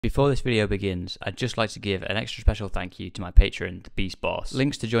Before this video begins, I'd just like to give an extra special thank you to my patron, the Beast Boss.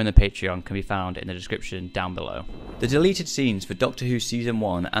 Links to join the Patreon can be found in the description down below. The deleted scenes for Doctor Who Season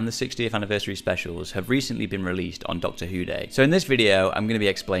 1 and the 60th anniversary specials have recently been released on Doctor Who Day. So in this video, I'm going to be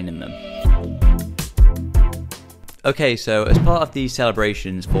explaining them. Okay, so as part of the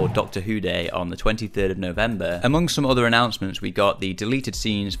celebrations for Doctor Who Day on the 23rd of November, among some other announcements we got the deleted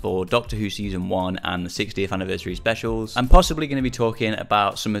scenes for Doctor Who Season 1 and the 60th anniversary specials. I'm possibly going to be talking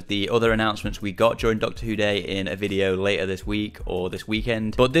about some of the other announcements we got during Doctor Who Day in a video later this week or this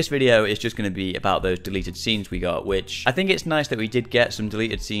weekend, but this video is just going to be about those deleted scenes we got, which I think it's nice that we did get some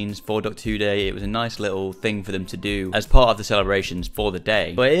deleted scenes for Doctor Who Day. It was a nice little thing for them to do as part of the celebrations for the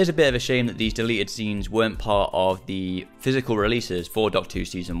day, but it is a bit of a shame that these deleted scenes weren't part of the physical releases for Doctor Who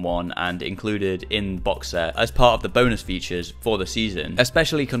Season 1 and included in box set as part of the bonus features for the season,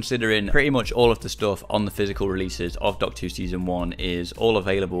 especially considering pretty much all of the stuff on the physical releases of Doctor Who Season 1 is all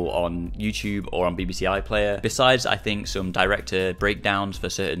available on YouTube or on BBC iPlayer, besides I think some director breakdowns for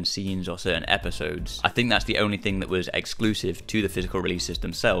certain scenes or certain episodes. I think that's the only thing that was exclusive to the physical releases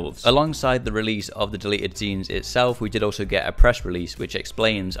themselves. Alongside the release of the deleted scenes itself, we did also get a press release which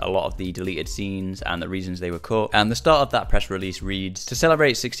explains a lot of the deleted scenes and the reasons they were cut, and the start of that press release reads, "To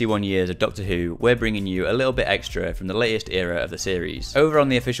celebrate 61 years of Doctor Who, we're bringing you a little bit extra from the latest era of the series. Over on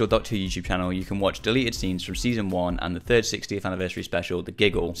the official Doctor Who YouTube channel, you can watch deleted scenes from Season 1 and the third 60th anniversary special, The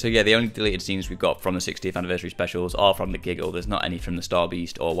Giggle." So yeah, the only deleted scenes we've got from the 60th anniversary specials are from The Giggle. There's not any from the Star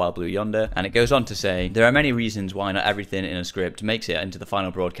Beast or Wild Blue Yonder. And it goes on to say, "There are many reasons why not everything in a script makes it into the final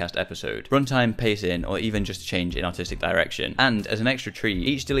broadcast episode. Runtime, pacing, or even just a change in artistic direction. And as an extra treat,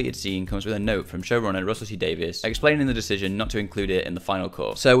 each deleted scene comes with a note from showrunner Russell T Davies explaining the decision not to include it in the final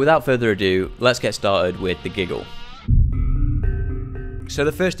cut." So without further ado, let's get started with The Giggle. So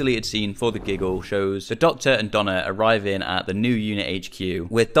the first deleted scene for The Giggle shows the Doctor and Donna arriving at the new unit HQ,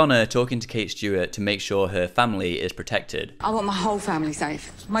 with Donna talking to Kate Stewart to make sure her family is protected. "I want my whole family safe.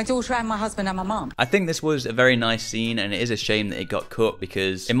 My daughter and my husband and my mum." I think this was a very nice scene, and it is a shame that it got cut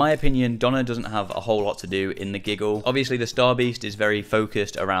because, in my opinion, Donna doesn't have a whole lot to do in The Giggle. Obviously, the Star Beast is very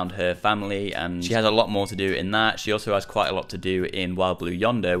focused around her family, and she has a lot more to do in that. She also has quite a lot to do in Wild Blue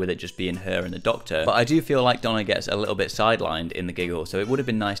Yonder, with it just being her and the Doctor. But I do feel like Donna gets a little bit sidelined in The Giggle, so it would have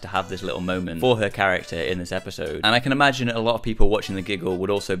been nice to have this little moment for her character in this episode. And I can imagine a lot of people watching The Giggle would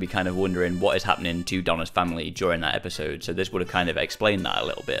also be kind of wondering what is happening to Donna's family during that episode, so this would have kind of explained that a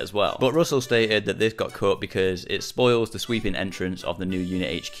little bit as well. But Russell stated that this got cut because it spoils the sweeping entrance of the new unit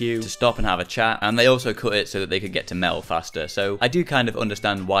HQ to stop and have a chat, and they also cut it so that they could get to Mel faster. So I do kind of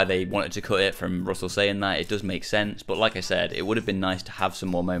understand why they wanted to cut it from Russell saying that. It does make sense, but like I said, it would have been nice to have some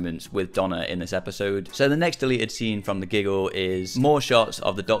more moments with Donna in this episode. So the next deleted scene from The Giggle is more shots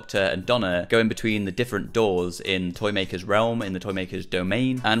of the Doctor and Donna going between the different doors in Toymaker's realm, in the Toymaker's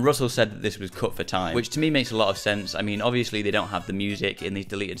domain, and Russell said that this was cut for time, which to me makes a lot of sense. I mean, obviously they don't have the music in these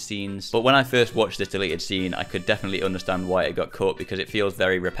deleted scenes, but when I first watched this deleted scene, I could definitely understand why it got cut, because it feels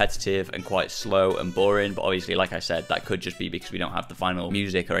very repetitive and quite slow and boring. But obviously, like I said, that could just be because we don't have the final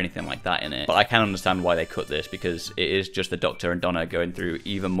music or anything like that in it. But I can understand why they cut this, because it is just the Doctor and Donna going through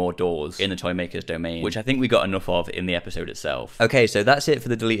even more doors in the Toymaker's domain, which I think we got enough of in the episode itself. Okay, so that's it for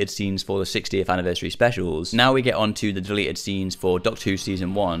the deleted scenes for the 60th anniversary specials. Now we get on to the deleted scenes for Doctor Who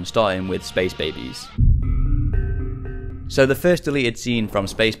Season 1, starting with Space Babies. So the first deleted scene from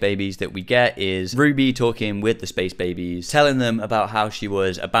Space Babies that we get is Ruby talking with the Space Babies, telling them about how she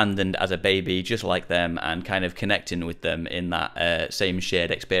was abandoned as a baby just like them, and kind of connecting with them in that same shared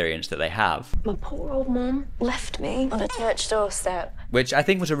experience that they have. "My poor old mum left me on a church doorstep." Which I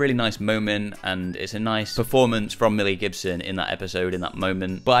think was a really nice moment, and it's a nice performance from Millie Gibson in that episode, in that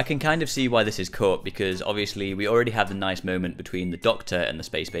moment. But I can kind of see why this is cut, because obviously we already have the nice moment between the Doctor and the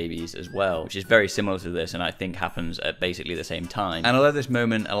Space Babies as well, which is very similar to this, and I think happens at basically the same time. And although this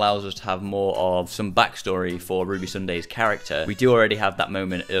moment allows us to have more of some backstory for Ruby Sunday's character, we do already have that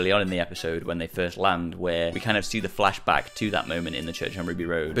moment early on in the episode when they first land, where we kind of see the flashback to that moment in the church on Ruby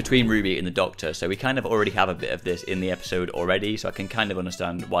Road between Ruby and the Doctor. So we kind of already have a bit of this in the episode already, so I can kind of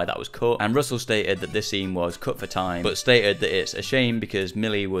understand why that was cut. And Russell stated that this scene was cut for time, but stated that it's a shame because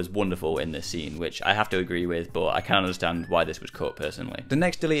Millie was wonderful in this scene, which I have to agree with, but I can understand why this was cut personally. The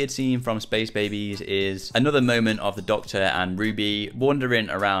next deleted scene from Space Babies is another moment of the Doctor and Ruby wandering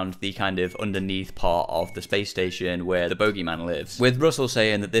around the kind of underneath part of the space station where the bogeyman lives, with Russell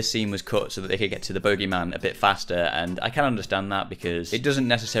saying that this scene was cut so that they could get to the bogeyman a bit faster, and I can understand that because it doesn't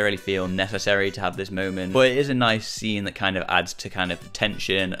necessarily feel necessary to have this moment, but it is a nice scene that kind of adds to kind kind of the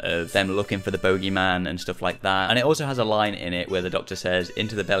tension of them looking for the bogeyman and stuff like that. And it also has a line in it where the Doctor says,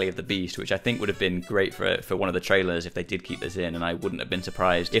 "into the belly of the beast," which I think would have been great for one of the trailers if they did keep this in, and I wouldn't have been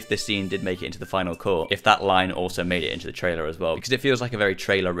surprised if this scene did make it into the final cut, if that line also made it into the trailer as well, because it feels like a very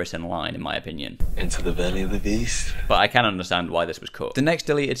trailer written line in my opinion. Into the belly of the beast. But I can understand why this was cut. The next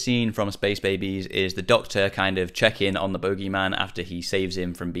deleted scene from Space Babies is the Doctor kind of checking on the bogeyman after he saves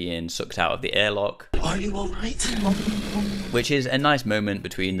him from being sucked out of the airlock. Are you alright? Which is a nice moment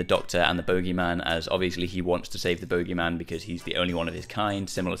between the Doctor and the bogeyman, as obviously he wants to save the bogeyman because he's the only one of his kind,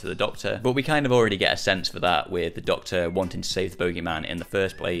 similar to the Doctor. But we kind of already get a sense for that with the Doctor wanting to save the bogeyman in the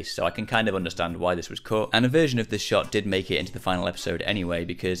first place, so I can kind of understand why this was cut. And a version of this shot did make it into the final episode anyway,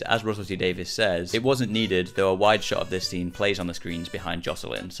 because as Russell T Davies says, it wasn't needed, though a wide shot of this scene plays on the screens behind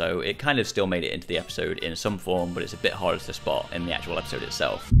Jocelyn, so it kind of still made it into the episode in some form, but it's a bit harder to spot in the actual episode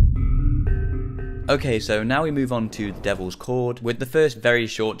itself. Okay, so now we move on to the Devil's Chord, with the first very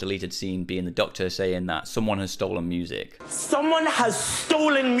short deleted scene being the Doctor saying that someone has stolen music. Someone has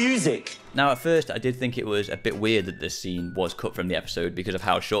stolen music! Now at first I did think it was a bit weird that this scene was cut from the episode because of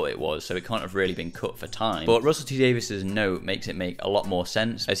how short it was, so it can't have really been cut for time. But Russell T Davies' note makes it make a lot more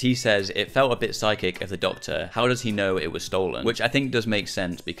sense, as he says it felt a bit psychic of the Doctor. How does he know it was stolen? Which I think does make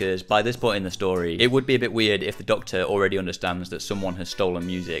sense, because by this point in the story, it would be a bit weird if the Doctor already understands that someone has stolen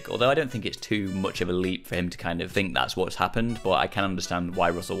music, although I don't think it's too much of a leap for him to kind of think that's what's happened, but I can understand why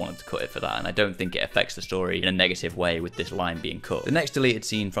Russell wanted to cut it for that, and I don't think it affects the story in a negative way with this line being cut. The next deleted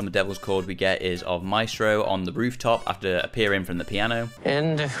scene from the Devil's Chord we get is of Maestro on the rooftop after appearing from the piano.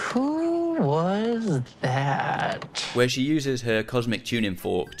 And who was that? Where she uses her cosmic tuning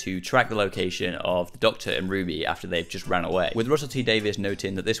fork to track the location of the Doctor and Ruby after they've just ran away, with Russell T Davies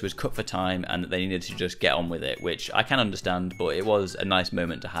noting that this was cut for time and that they needed to just get on with it, which I can understand, but it was a nice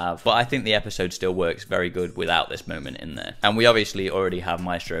moment to have. But I think the episode still works very good without this moment in there. And we obviously already have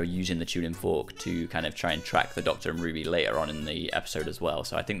Maestro using the tuning fork to kind of try and track the Doctor and Ruby later on in the episode as well,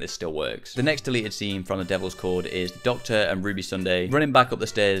 so I think this still works. The next deleted scene from the Devil's Chord is the Doctor and Ruby Sunday running back up the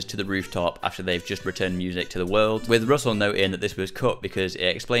stairs to the rooftop after they've just returned music to the world, with Russell noting that this was cut because it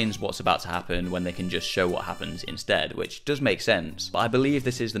explains what's about to happen when they can just show what happens instead, which does make sense. But I believe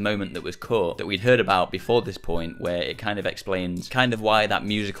this is the moment that was cut that we'd heard about before this point, where it kind of explains kind of why that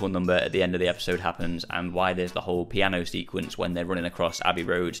musical number at the end of the episode happens and why there's the whole piano sequence when they're running across Abbey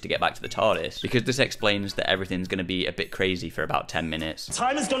Road to get back to the TARDIS, because this explains that everything's going to be a bit crazy for about 10 minutes.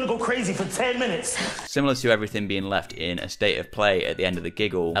 Time is gonna go crazy for 10 minutes. Similar to everything being left in a state of play at the end of the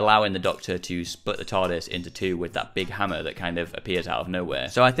Giggle, allowing the Doctor to split the TARDIS into two with that big hammer that kind of appears out of nowhere.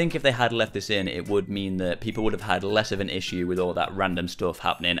 So I think if they had left this in, it would mean that people would have had less of an issue with all that random stuff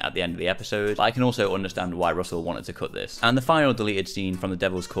happening at the end of the episode, but I can also understand why Russell wanted to cut this. And the final deleted scene from the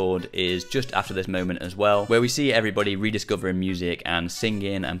Devil's Chord is just after this moment as well, where we see everybody rediscovering music and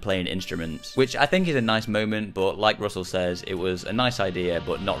singing and playing instruments, which I think is a nice moment, but like Russell says, it was a nice idea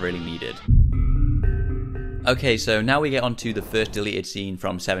but not really needed. Okay, so now we get onto the first deleted scene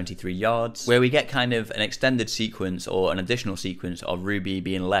from 73 Yards, where we get kind of an extended sequence or an additional sequence of Ruby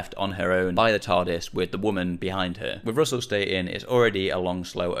being left on her own by the TARDIS with the woman behind her, with Russell stating it's already a long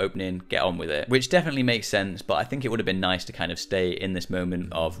slow opening, get on with it, which definitely makes sense, but I think it would have been nice to kind of stay in this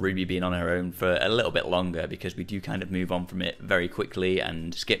moment of Ruby being on her own for a little bit longer, because we do kind of move on from it very quickly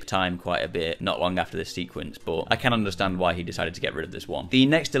and skip time quite a bit not long after this sequence, but I can understand why he decided to get rid of this one. The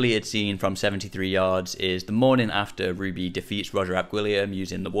next deleted scene from 73 Yards is the morning after Ruby defeats Roger Ap Gwilliam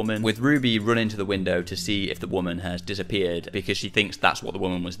using the woman, with Ruby running to the window to see if the woman has disappeared because she thinks that's what the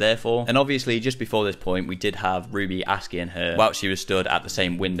woman was there for. And obviously just before this point we did have Ruby asking her, while she was stood at the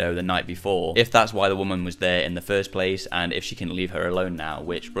same window the night before, if that's why the woman was there in the first place and if she can leave her alone now,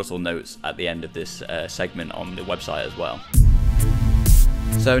 which Russell notes at the end of this segment on the website as well.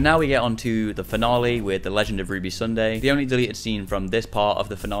 So now we get on to the finale with The Legend of Ruby Sunday. The only deleted scene from this part of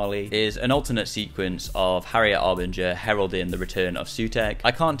the finale is an alternate sequence of Harriet Arbinger heralding the return of Sutekh.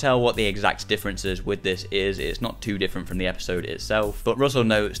 I can't tell what the exact differences with this is, it's not too different from the episode itself, but Russell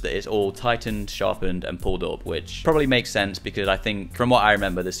notes that it's all tightened, sharpened and pulled up, which probably makes sense because I think from what I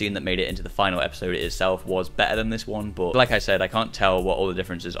remember the scene that made it into the final episode itself was better than this one, but like I said, I can't tell what all the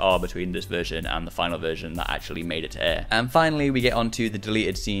differences are between this version and the final version that actually made it to air. And finally we get on to the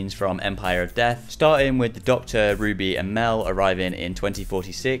deleted scenes from Empire of Death, starting with the Doctor, Ruby and Mel arriving in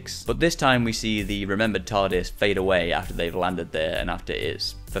 2046, but this time we see the remembered TARDIS fade away after they've landed there and after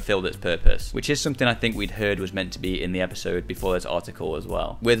it's fulfilled its purpose, which is something I think we'd heard was meant to be in the episode before this article as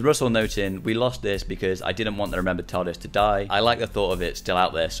well. With Russell noting, we lost this because I didn't want the remembered TARDIS to die. I like the thought of it still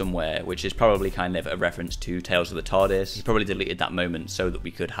out there somewhere, which is probably kind of a reference to Tales of the TARDIS. He probably deleted that moment so that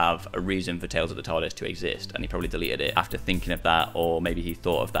we could have a reason for Tales of the TARDIS to exist, and he probably deleted it after thinking of that, or maybe he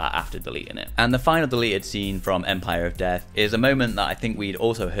thought of that after deleting it. And the final deleted scene from Empire of Death is a moment that I think we'd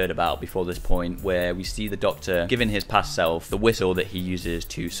also heard about before this point, where we see the Doctor giving his past self the whistle that he uses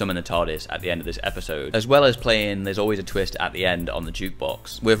to summon the TARDIS at the end of this episode, as well as playing There's Always a Twist at the end on the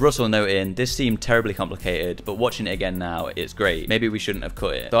jukebox. With Russell noting, this seemed terribly complicated, but watching it again now, it's great. Maybe we shouldn't have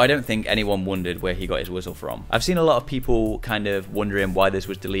cut it. Though I don't think anyone wondered where he got his whistle from. I've seen a lot of people kind of wondering why this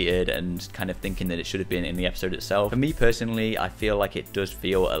was deleted and kind of thinking that it should have been in the episode itself. For me personally, I feel like it does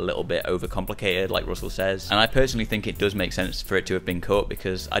feel a little bit overcomplicated, like Russell says, and I personally think it does make sense for it to have been cut,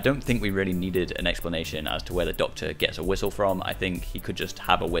 because I don't think we really needed an explanation as to where the Doctor gets a whistle from. I think he could just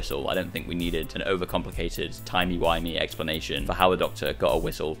have a whistle. I don't think we needed an overcomplicated, timey-wimey explanation for how the Doctor got a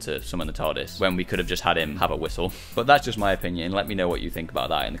whistle to summon the TARDIS, when we could have just had him have a whistle. But that's just my opinion. Let me know what you think about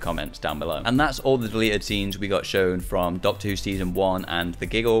that in the comments down below. And that's all the deleted scenes we got shown from Doctor Who Season 1 and The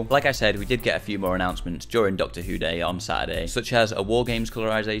Giggle. Like I said, we did get a few more announcements during Doctor Who Day on Saturday, such as a War Games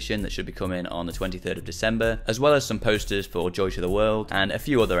colorization that should be coming on the 23rd of December, as well as some posters for Joy to the World, and a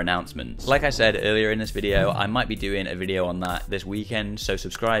few other announcements. Like I said earlier in this video, I might be doing a video on that this weekend, so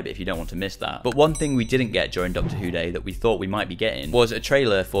subscribe if you don't want to miss that. But one thing we didn't get during Doctor Who Day that we thought we might be getting was a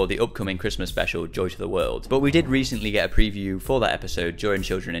trailer for the upcoming Christmas special Joy to the World. But we did recently get a preview for that episode during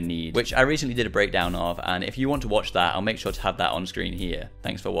Children in Need, which I recently did a breakdown of, and if you want to watch that, I'll make sure to have that on screen here.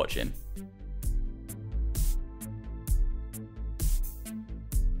 Thanks for watching.